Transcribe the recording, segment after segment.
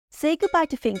Say goodbye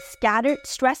to feeling scattered,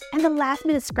 stressed, and the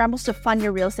last-minute scrambles to fund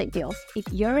your real estate deals. If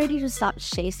you're ready to stop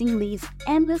chasing leads,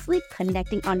 endlessly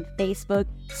connecting on Facebook,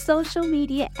 social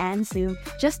media, and Zoom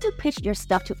just to pitch your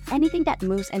stuff to anything that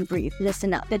moves and breathes,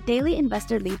 listen up. The Daily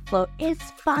Investor Lead Flow is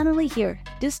finally here.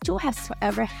 This tool has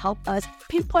forever helped us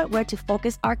pinpoint where to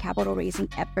focus our capital raising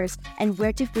efforts and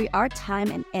where to free our time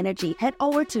and energy. Head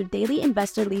over to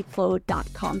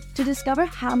dailyinvestorleadflow.com to discover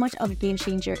how much of a game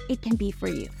changer it can be for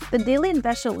you. The Daily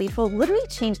Investor Lead Flow literally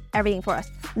changed everything for us.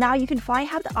 Now you can finally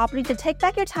have the opportunity to take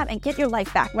back your time and get your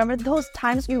life back. Remember those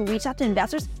times you reached out to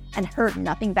investors and heard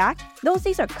nothing back? Those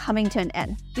days are coming to an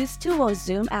end. This tool will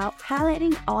zoom out,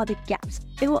 highlighting all the gaps.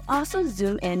 It will also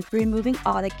zoom in, removing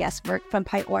all the guesswork from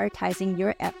prioritizing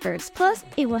your efforts. Plus,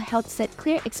 it will help set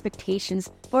clear expectations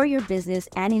for your business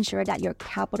and ensure that your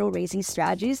capital raising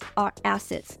strategies are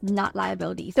assets, not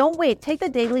liabilities. Don't wait. Take the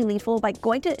Daily Lead Flow by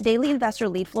going to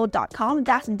dailyinvestorleadflow.com.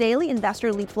 That's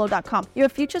dailyinvestorleadflow.com. Your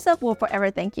future self will forever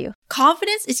thank you.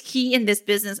 Confidence is key in this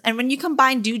business, and when you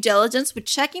combine due diligence with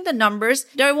checking the numbers,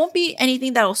 there won't be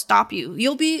anything that will stop you.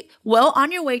 You'll be well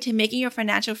on your way to making your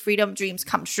financial freedom dreams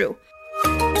come true.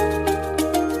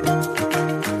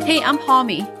 Hey, I'm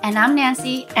Palmy. And I'm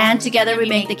Nancy. And together we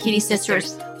make the Kitty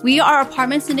Sisters. We are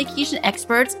apartment syndication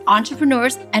experts,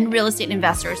 entrepreneurs, and real estate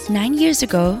investors. 9 years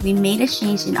ago, we made a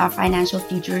change in our financial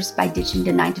futures by ditching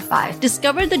the 9-to-5.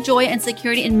 Discovered the joy and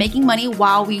security in making money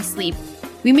while we sleep.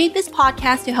 We made this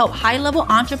podcast to help high-level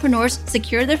entrepreneurs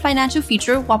secure their financial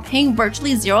future while paying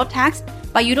virtually zero tax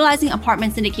by utilizing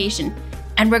apartment syndication.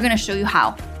 And we're going to show you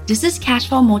how. This is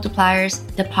Cashflow Multipliers,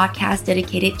 the podcast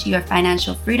dedicated to your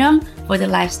financial freedom for the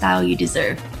lifestyle you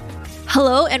deserve.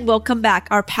 Hello and welcome back,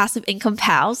 our passive income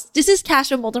pals. This is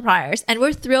Cashflow Multipliers, and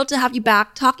we're thrilled to have you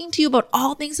back talking to you about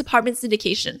all things apartment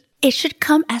syndication. It should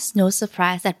come as no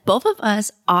surprise that both of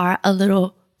us are a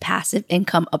little passive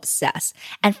income obsessed,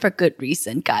 and for good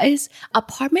reason, guys.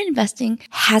 Apartment investing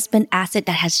has been an asset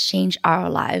that has changed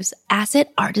our lives. Assets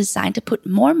are designed to put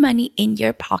more money in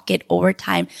your pocket over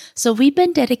time. So we've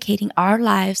been dedicating our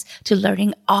lives to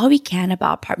learning all we can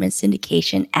about apartment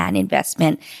syndication and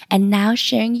investment, and now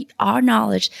sharing our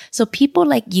knowledge so people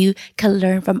like you can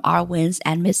learn from our wins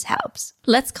and mishaps.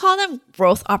 Let's call them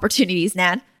growth opportunities,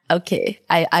 Nan. Okay,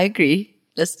 I agree.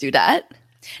 Let's do that.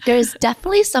 There is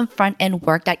definitely some front-end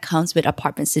work that comes with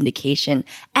apartment syndication.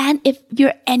 And if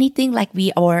you're anything like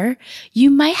we are, you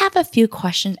might have a few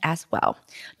questions as well.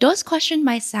 Those questions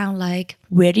might sound like,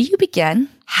 where do you begin?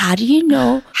 How do you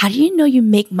know you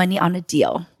make money on a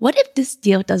deal? What if this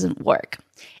deal doesn't work?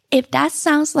 If that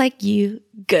sounds like you,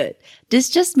 good. This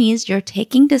just means you're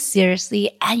taking this seriously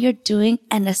and you're doing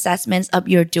an assessment of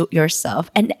your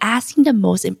do-it-yourself and asking the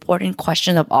most important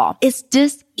question of all. Is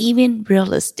this even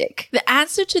realistic? The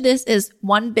answer to this is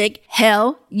one big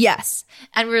hell yes.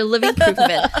 And we're living proof of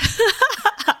it.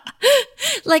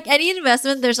 Like any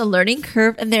investment, there's a learning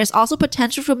curve and there's also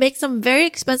potential to make some very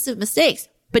expensive mistakes.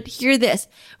 But hear this,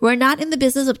 we're not in the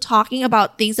business of talking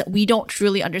about things that we don't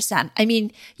truly understand. I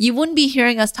mean, you wouldn't be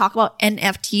hearing us talk about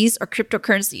NFTs or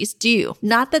cryptocurrencies, do you?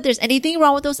 Not that there's anything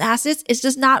wrong with those assets. It's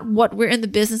just not what we're in the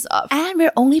business of. And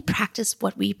we're only practice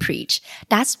what we preach.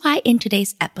 That's why in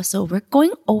today's episode, we're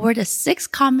going over the 6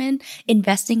 common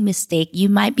investing mistakes you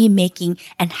might be making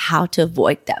and how to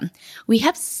avoid them. We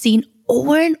have seen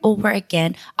over and over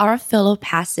again, our fellow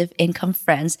passive income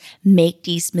friends make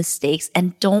these mistakes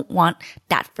and don't want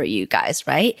that for you guys,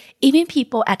 right? Even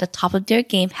people at the top of their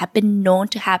game have been known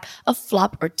to have a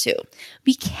flop or two.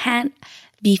 We can't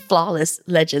be flawless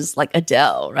legends like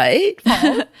Adele, right?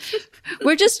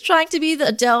 We're just trying to be the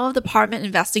Adele of the apartment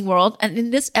investing world. And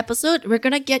in this episode, we're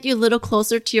going to get you a little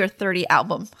closer to your 30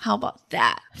 album. How about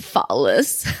that?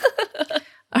 Flawless.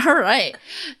 All right.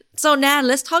 So Nan,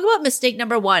 let's talk about mistake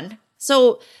number 1.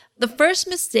 So the first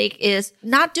mistake is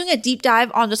not doing a deep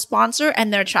dive on the sponsor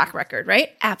and their track record, right?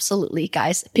 Absolutely,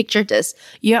 guys. Picture this.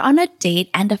 You're on a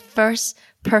date and the first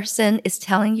person is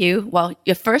telling you,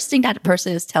 your first thing that the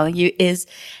person is telling you is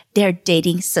their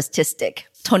dating statistic.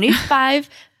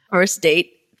 25 first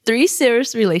date, 3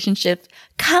 serious relationships,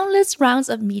 countless rounds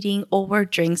of meeting over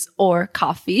drinks or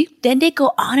coffee. Then they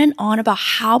go on and on about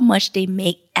how much they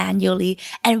make annually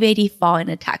and where they fall in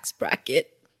a tax bracket.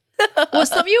 Well,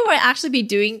 some of you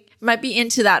might be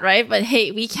into that, right? But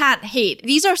hey, we can't hate.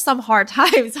 These are some hard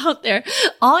times out there.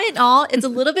 All in all, it's a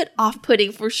little bit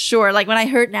off-putting for sure. Like when I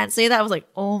heard Nan say that, I was like,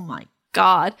 oh my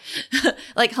God.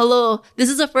 Like, hello, this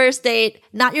is a first date,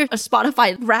 not your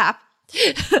Spotify rap.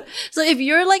 So if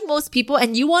you're like most people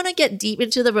and you want to get deep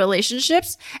into the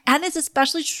relationships, and it's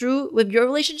especially true with your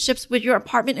relationships with your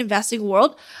apartment investing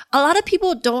world, a lot of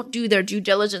people don't do their due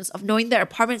diligence of knowing their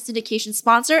apartment syndication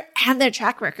sponsor and their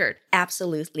track record.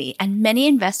 Absolutely. And many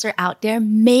investors out there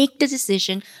make the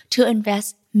decision to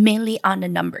invest mainly on the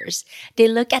numbers. They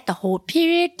look at the hold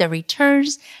period, the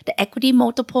returns, the equity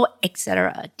multiple,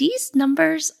 etc. These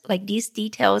numbers, like these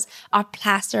details, are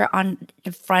plastered on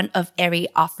the front of every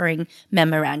offering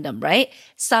memorandum, right?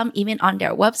 Some even on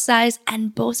their websites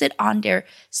and posted on their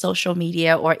social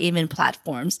media or even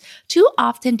platforms. Too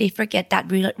often they forget that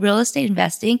real estate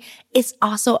investing is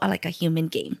also like a human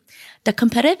game. The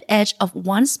competitive edge of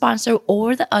one sponsor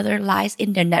or the other lies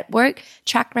in their network,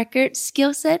 track record,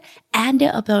 skill set, and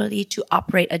their ability to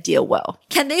operate a deal well.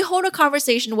 Can they hold a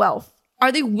conversation well?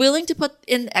 Are they willing to put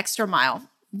in the extra mile?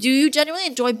 Do you genuinely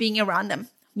enjoy being around them?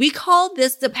 We call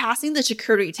this the passing the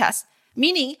security test,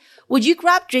 meaning would you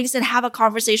grab drinks and have a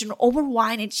conversation over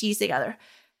wine and cheese together?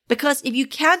 Because if you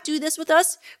can't do this with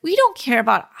us, we don't care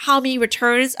about how many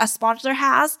returns a sponsor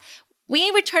has. We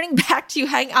ain't returning back to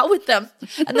hang out with them.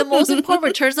 And the most important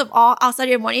returns of all outside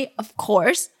your money, of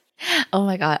course. Oh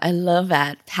my God, I love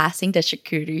that. Passing the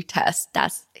security test.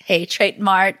 That's, hey,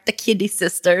 trademark, the Kiddy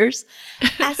sisters.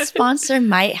 A sponsor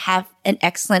might have an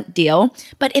excellent deal,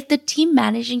 but if the team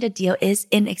managing the deal is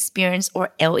inexperienced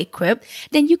or ill-equipped,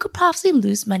 then you could possibly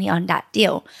lose money on that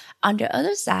deal. On the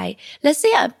other side, let's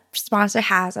say a sponsor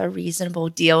has a reasonable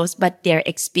deals, but their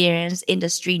experience,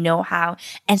 industry know-how,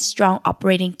 and strong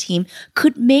operating team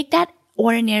could make that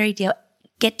ordinary deal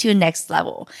get to the next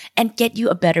level and get you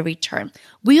a better return.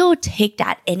 We'll take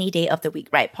that any day of the week,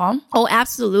 right, Palm? Oh,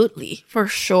 absolutely. For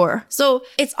sure. So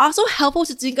it's also helpful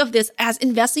to think of this as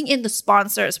investing in the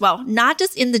sponsor as well, not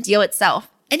just in the deal itself.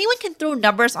 Anyone can throw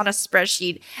numbers on a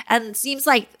spreadsheet and it seems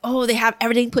like, oh, they have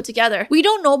everything put together. We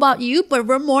don't know about you, but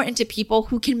we're more into people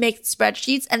who can make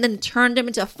spreadsheets and then turn them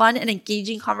into a fun and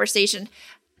engaging conversation.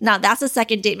 Now, that's a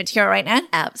second date material, right, Nan?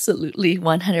 Absolutely,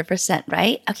 100%,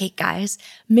 right? Okay, guys,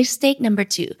 mistake number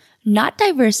 2, not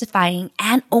diversifying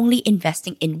and only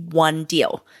investing in one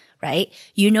deal, right?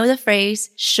 You know the phrase,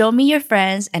 show me your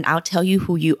friends and I'll tell you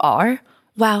who you are.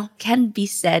 Well, can be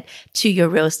said to your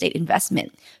real estate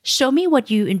investment. Show me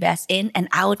what you invest in and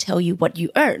I will tell you what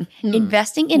you earn.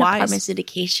 Investing in apartment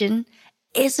syndication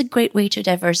is a great way to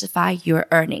diversify your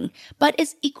earning, but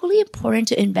it's equally important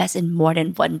to invest in more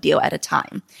than one deal at a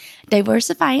time.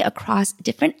 Diversifying across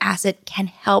different assets can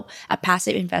help a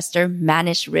passive investor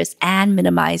manage risk and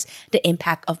minimize the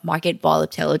impact of market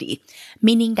volatility,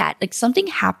 meaning that like something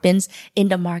happens in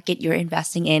the market you're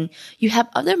investing in, you have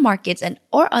other markets and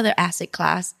or other asset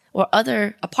class or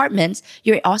other apartments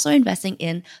you're also investing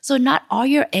in. So not all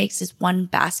your eggs is one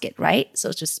basket, right?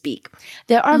 So to speak.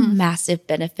 There are massive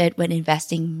benefits when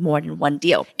investing more than one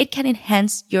deal. It can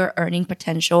enhance your earning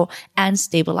potential and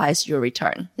stabilize your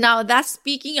return. Now that's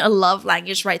speaking a love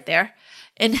language right there.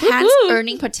 Enhance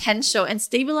earning potential and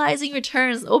stabilizing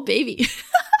returns. Oh, baby.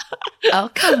 Oh,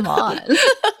 come on.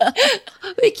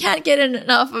 We can't get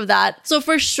enough of that. So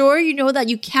for sure, you know that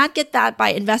you can't get that by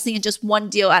investing in just one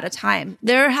deal at a time.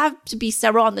 There have to be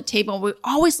several on the table. We're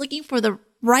always looking for the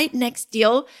right next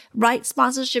deal, right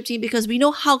sponsorship team, because we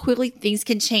know how quickly things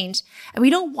can change. And we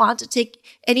don't want to take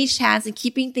any chance in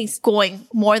keeping things going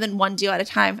more than one deal at a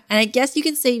time. And I guess you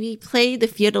can say we play the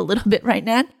field a little bit, right,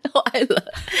 Nan?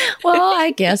 Well,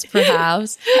 I guess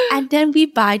perhaps. And then we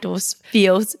buy those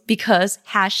fields because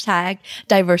hashtag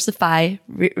diversify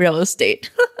real estate.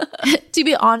 To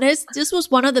be honest, this was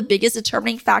one of the biggest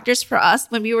determining factors for us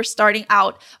when we were starting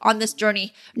out on this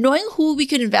journey, knowing who we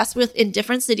could invest with in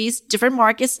different cities, different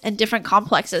markets, and different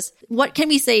complexes. What can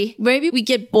we say? Maybe we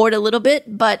get bored a little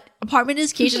bit, but apartment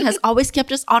education has always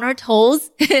kept us on our toes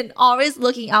and always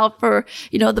looking out for,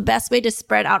 the best way to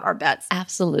spread out our bets.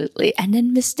 Absolutely. And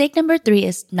then mistake number 3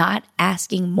 is not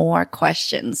asking more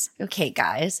questions. Okay,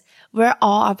 guys, we're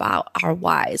all about our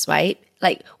whys, right?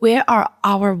 Like, where are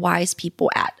our wise people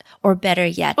at? Or better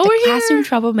yet, the classroom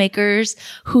troublemakers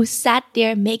who sat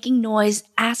there making noise,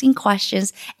 asking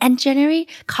questions, and generally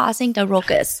causing the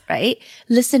ruckus, right?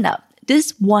 Listen up.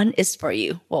 This one is for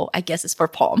you. Well, I guess it's for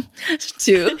Palm.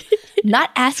 2,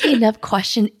 not asking enough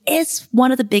questions is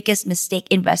one of the biggest mistakes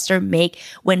investors make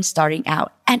when starting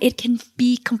out. And it can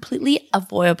be completely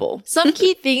avoidable. Some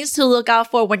key things to look out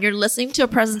for when you're listening to a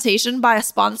presentation by a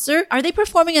sponsor. Are they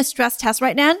performing a stress test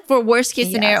right now for worst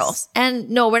case scenarios? And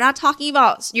no, we're not talking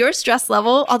about your stress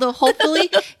level, although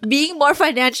hopefully being more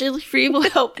financially free will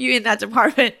help you in that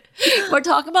department. We're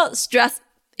talking about stress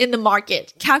in the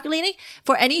market, calculating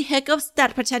for any hiccups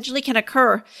that potentially can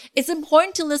occur. It's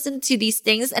important to listen to these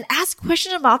things and ask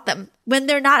questions about them. when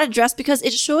they're not addressed because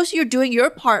it shows you're doing your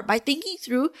part by thinking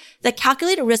through the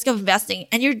calculated risk of investing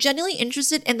and you're genuinely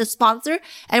interested in the sponsor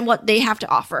and what they have to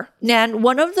offer. And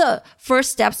one of the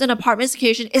first steps in apartment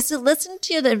syndication is to listen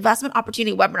to the investment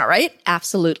opportunity webinar, right?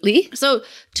 Absolutely. So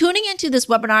tuning into this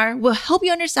webinar will help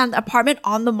you understand the apartment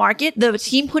on the market. The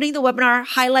team putting the webinar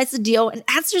highlights the deal and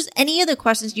answers any of the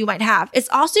questions you might have. It's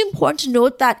also important to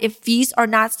note that if fees are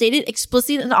not stated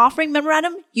explicitly in the offering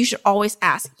memorandum, you should always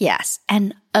ask. Yes.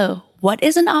 And what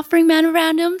is an offering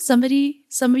memorandum? Some of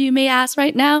you may ask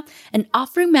right now. An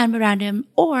offering memorandum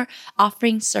or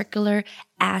offering circular,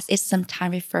 as it's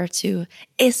sometimes referred to,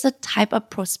 is a type of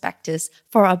prospectus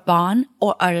for a bond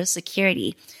or other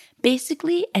security.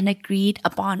 Basically, an agreed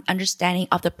upon understanding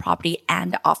of the property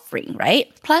and the offering,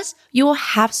 right? Plus, you will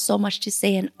have so much to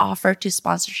say and offer to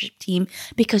sponsorship team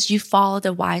because you follow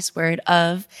the wise word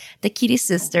of the Kitty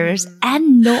sisters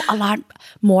and know a lot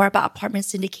more about apartment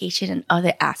syndication and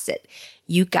other assets.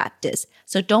 You got this.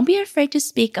 So don't be afraid to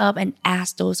speak up and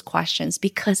ask those questions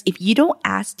because if you don't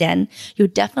ask then, you'll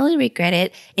definitely regret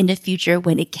it in the future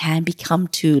when it can become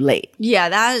too late. Yeah,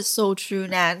 that is so true,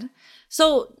 Nan.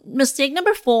 So mistake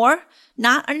number 4,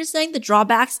 not understanding the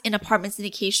drawbacks in apartment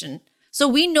syndication. So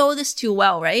we know this too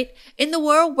well, right? In the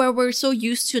world where we're so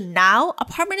used to now,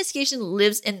 apartment syndication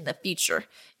lives in the future.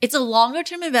 It's a longer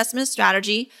term investment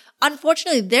strategy.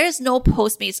 Unfortunately, there's no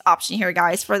Postmates option here,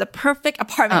 guys, for the perfect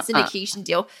apartment syndication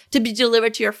deal to be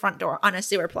delivered to your front door on a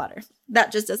silver platter.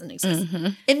 That just doesn't exist.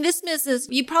 In this business,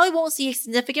 you probably won't see a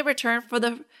significant return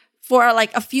for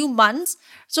like a few months.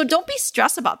 So don't be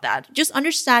stressed about that. Just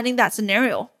understanding that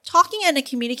scenario. Talking and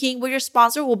communicating with your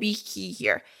sponsor will be key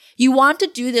here. You want to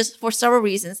do this for several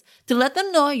reasons. To let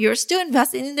them know you're still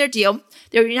investing in their deal,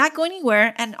 that you're not going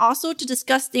anywhere, and also to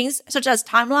discuss things such as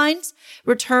timelines,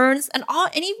 returns, and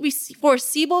any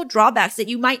foreseeable drawbacks that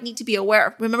you might need to be aware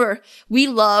of. Remember, we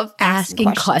love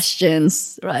asking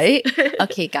questions, right?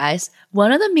 Okay, guys.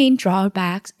 One of the main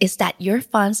drawbacks is that your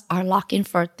funds are locked in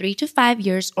for 3 to 5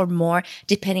 years or more,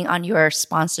 depending on your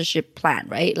sponsorship plan,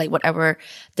 right? Like whatever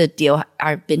the deal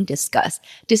are been discussed.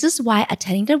 This is why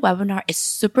attending the webinar is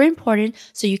super important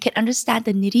so you can understand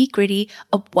the nitty-gritty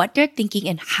of what they're thinking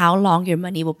and how long your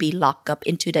money will be locked up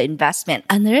into the investment.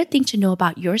 Another thing to know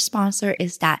about your sponsor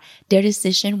is that their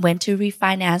decision when to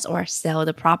refinance or sell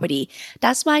the property.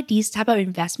 That's why these type of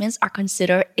investments are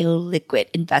considered illiquid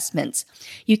investments.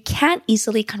 You can't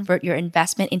easily convert your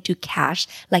investment into cash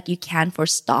like you can for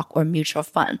stock or mutual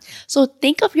fund. So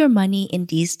think of your money in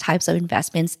these types of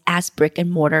investments as brick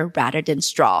and mortar rather than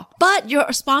straw. But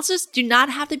your sponsors do not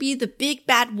have to be the big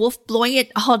bad wolf blowing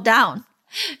it all down.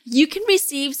 You can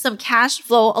receive some cash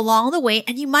flow along the way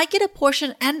and you might get a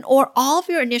portion and or all of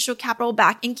your initial capital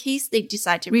back in case they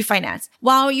decide to refinance.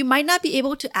 While you might not be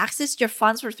able to access your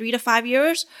funds for 3 to 5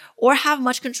 years or have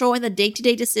much control in the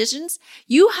day-to-day decisions,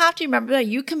 you have to remember that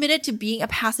you committed to being a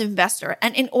passive investor.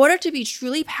 And in order to be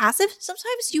truly passive,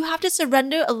 sometimes you have to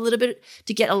surrender a little bit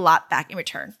to get a lot back in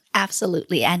return.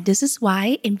 Absolutely. And this is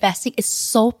why investing is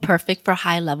so perfect for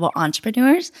high-level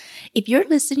entrepreneurs. If you're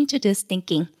listening to this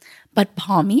thinking, but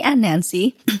Palmy and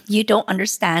Nancy, you don't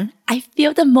understand. I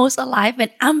feel the most alive when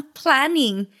I'm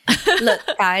planning. Look,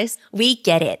 guys, we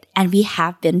get it. And we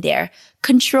have been there.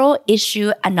 Control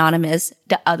Issue Anonymous,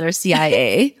 the other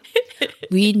CIA.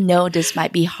 We know this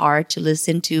might be hard to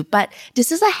listen to, but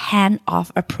this is a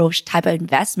hand-off approach type of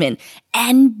investment.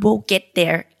 And we'll get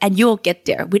there, and you'll get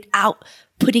there without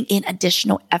putting in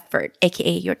additional effort,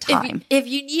 aka your time. If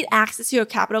you need access to your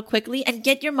capital quickly and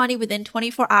get your money within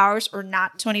 24 hours or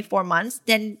not 24 months,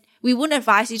 then we wouldn't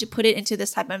advise you to put it into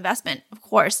this type of investment, of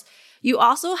course. You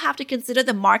also have to consider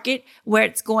the market where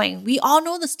it's going. We all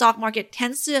know the stock market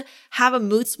tends to have a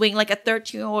mood swing like a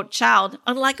 13-year-old child,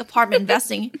 unlike apartment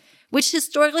investing, which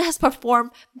historically has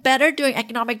performed better during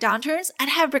economic downturns and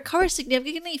have recovered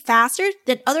significantly faster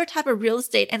than other type of real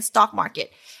estate and stock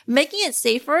market, making it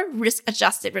safer,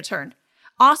 risk-adjusted return.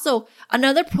 Also,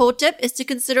 another pro tip is to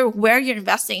consider where you're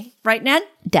investing. Right, Nan?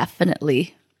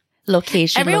 Definitely.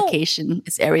 Location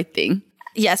is everything.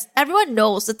 Yes, everyone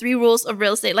knows the 3 rules of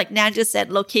real estate. Like Nan just said,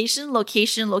 location,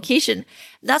 location, location.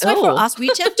 That's why for us, we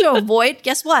tend to avoid,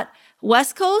 guess what?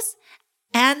 West Coast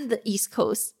and the East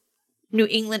Coast. New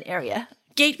England area,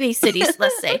 gateway cities,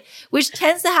 let's say, which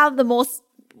tends to have the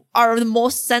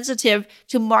most sensitive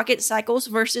to market cycles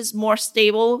versus more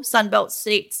stable Sunbelt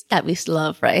states. That we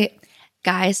love, right?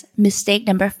 Guys, mistake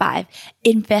number 5,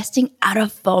 investing out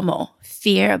of FOMO,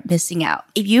 fear of missing out.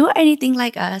 If you are anything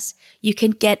like us, you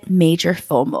can get major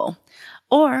FOMO.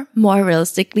 Or more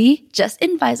realistically, just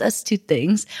invite us to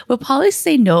things. We'll probably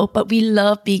say no, but we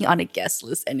love being on a guest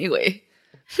list anyway.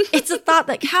 It's a thought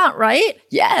that counts, right?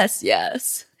 Yes.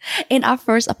 In our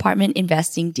first apartment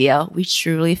investing deal, we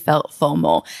truly felt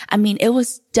FOMO. I mean, it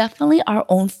was definitely our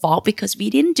own fault because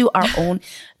we didn't do our own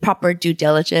proper due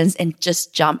diligence and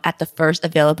just jump at the first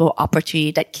available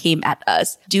opportunity that came at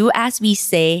us. Do as we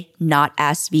say, not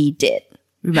as we did.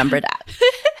 Remember that.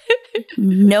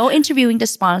 No interviewing the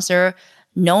sponsor,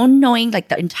 no knowing like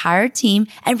the entire team,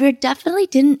 and we definitely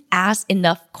didn't ask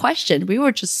enough questions. We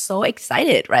were just so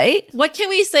excited, right? What can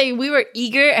we say? We were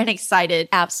eager and excited.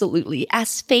 Absolutely.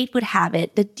 As fate would have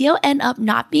it, the deal ended up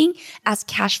not being as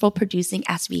cash flow producing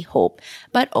as we hoped.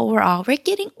 But overall, we're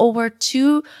getting over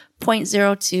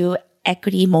 2.02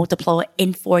 equity multiple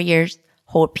in 4 years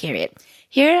hold period.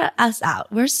 Hear us out.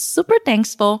 We're super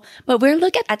thankful, but we're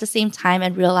looking at the same time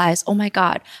and realize, oh my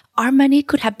God, our money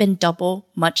could have been double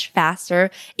much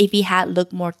faster if we had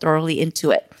looked more thoroughly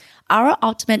into it. Our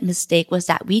ultimate mistake was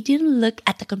that we didn't look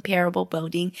at the comparable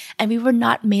building and we were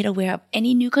not made aware of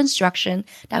any new construction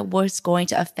that was going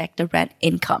to affect the rent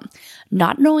income.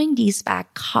 Not knowing these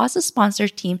facts caused the sponsor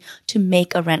team to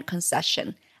make a rent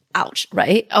concession. Ouch,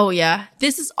 right? Oh yeah.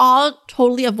 This is all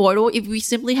totally avoidable if we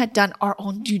simply had done our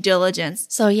own due diligence.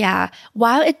 So yeah,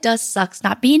 while it does suck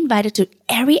not being invited to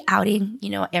every outing,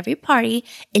 every party,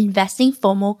 investing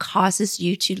FOMO causes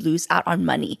you to lose out on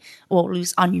money or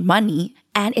lose on your money.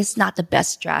 And it's not the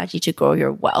best strategy to grow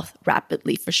your wealth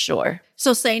rapidly for sure.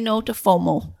 So say no to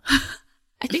FOMO.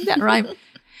 I think that rhymed.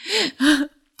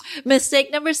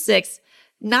 Mistake number 6,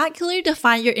 not clearly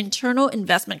define your internal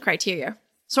investment criteria.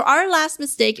 So our last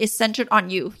mistake is centered on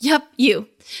you. Yep, you.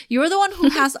 You're the one who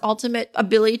has the ultimate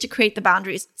ability to create the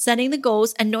boundaries, setting the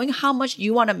goals, and knowing how much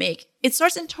you want to make. It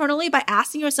starts internally by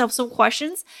asking yourself some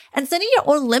questions and setting your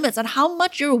own limits on how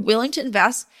much you're willing to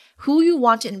invest, who you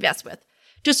want to invest with.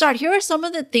 To start, here are some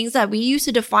of the things that we use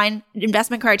to define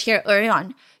investment criteria early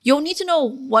on. You'll need to know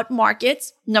what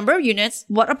markets, number of units,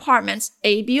 what apartments,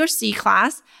 A, B, or C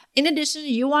class. In addition,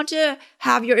 you want to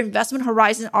have your investment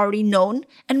horizon already known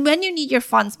and when you need your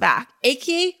funds back,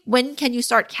 aka when can you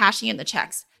start cashing in the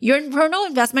checks. Your internal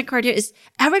investment criteria is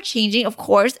ever changing, of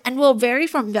course, and will vary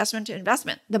from investment to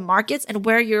investment, the markets, and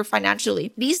where you're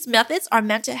financially. These methods are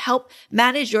meant to help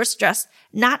manage your stress,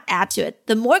 not add to it.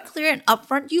 The more clear and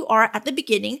upfront you are at the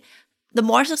beginning, the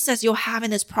more success you'll have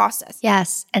in this process.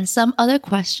 Yes, and some other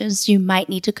questions you might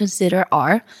need to consider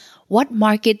are, what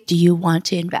market do you want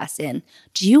to invest in?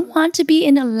 Do you want to be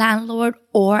in a landlord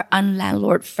or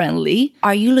unlandlord friendly?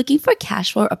 Are you looking for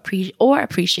cash flow or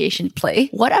appreciation play?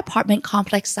 What apartment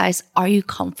complex size are you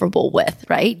comfortable with,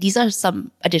 right? These are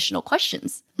some additional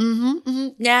questions.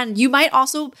 And you might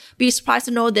also be surprised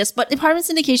to know this, but apartment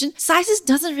syndication, sizes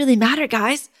doesn't really matter,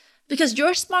 guys, because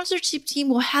your sponsorship team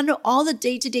will handle all the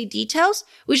day-to-day details,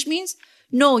 which means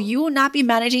no, you will not be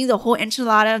managing the whole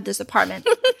enchilada of this apartment.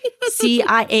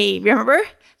 CIA, remember?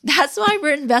 That's why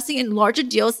we're investing in larger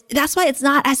deals. That's why it's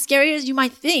not as scary as you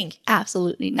might think.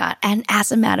 Absolutely not. And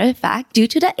as a matter of fact, due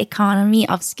to the economy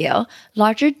of scale,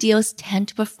 larger deals tend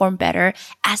to perform better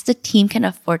as the team can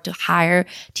afford to hire a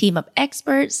team of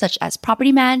experts such as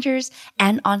property managers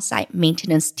and on-site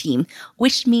maintenance team,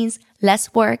 which means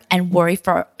less work and worry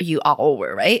for you all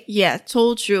over, right? Yeah,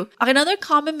 totally true. Another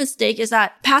common mistake is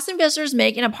that past investors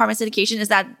make in apartment syndication is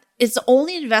that it's the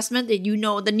only investment that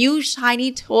the new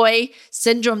shiny toy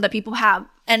syndrome that people have.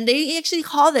 And they actually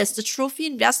call this the trophy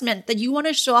investment that you want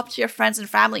to show up to your friends and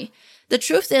family. The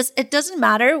truth is, it doesn't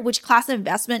matter which class of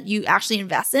investment you actually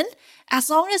invest in,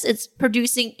 as long as it's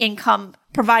producing income,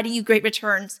 providing you great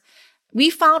returns.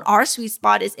 We found our sweet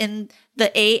spot is in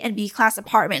the A and B class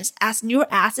apartments as newer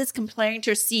assets comparing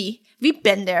to C. We've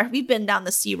been there. We've been down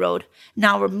the C road.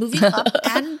 Now we're moving up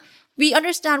and we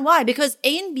understand why, because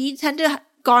A and B tend to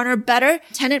garner better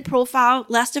tenant profile,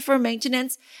 less deferred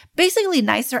maintenance, basically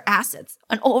nicer assets,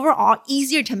 and overall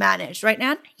easier to manage, right,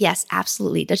 Nan? Yes,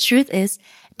 absolutely. The truth is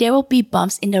there will be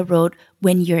bumps in the road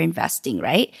when you're investing,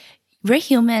 right? We're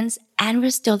humans and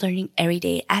we're still learning every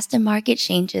day as the market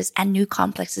changes and new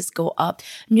complexes go up.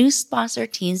 New sponsor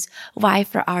teams vie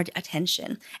for our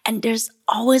attention. And there's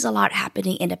always a lot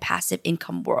happening in the passive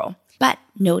income world. But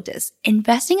know this,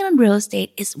 investing in real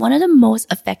estate is one of the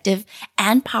most effective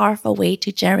and powerful ways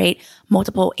to generate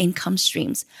multiple income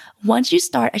streams. Once you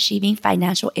start achieving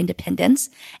financial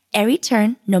independence, every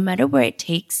turn, no matter where it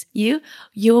takes you,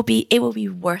 it will be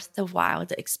worth the while,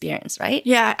 the experience, right?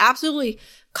 Yeah, absolutely.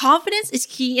 Confidence is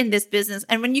key in this business.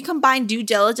 And when you combine due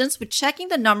diligence with checking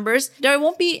the numbers, there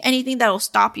won't be anything that will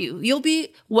stop you. You'll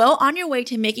be well on your way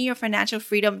to making your financial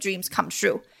freedom dreams come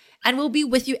true. And we'll be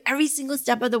with you every single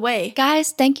step of the way.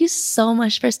 Guys, thank you so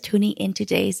much for tuning in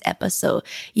today's episode.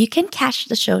 You can catch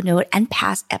the show note and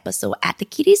past episode at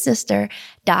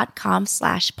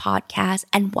thekittysister.com/podcast.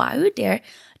 And while you're there,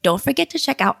 Don't forget to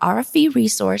check out our free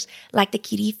resource like the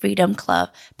Kitty Freedom Club,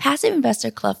 Passive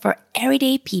Investor Club for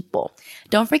everyday people.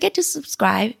 Don't forget to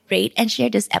subscribe, rate, and share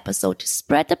this episode to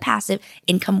spread the passive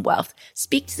income wealth.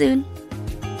 Speak soon.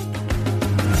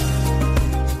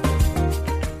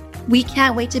 We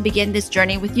can't wait to begin this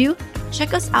journey with you.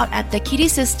 Check us out at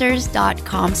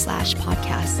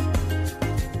thekittysisters.com/podcast.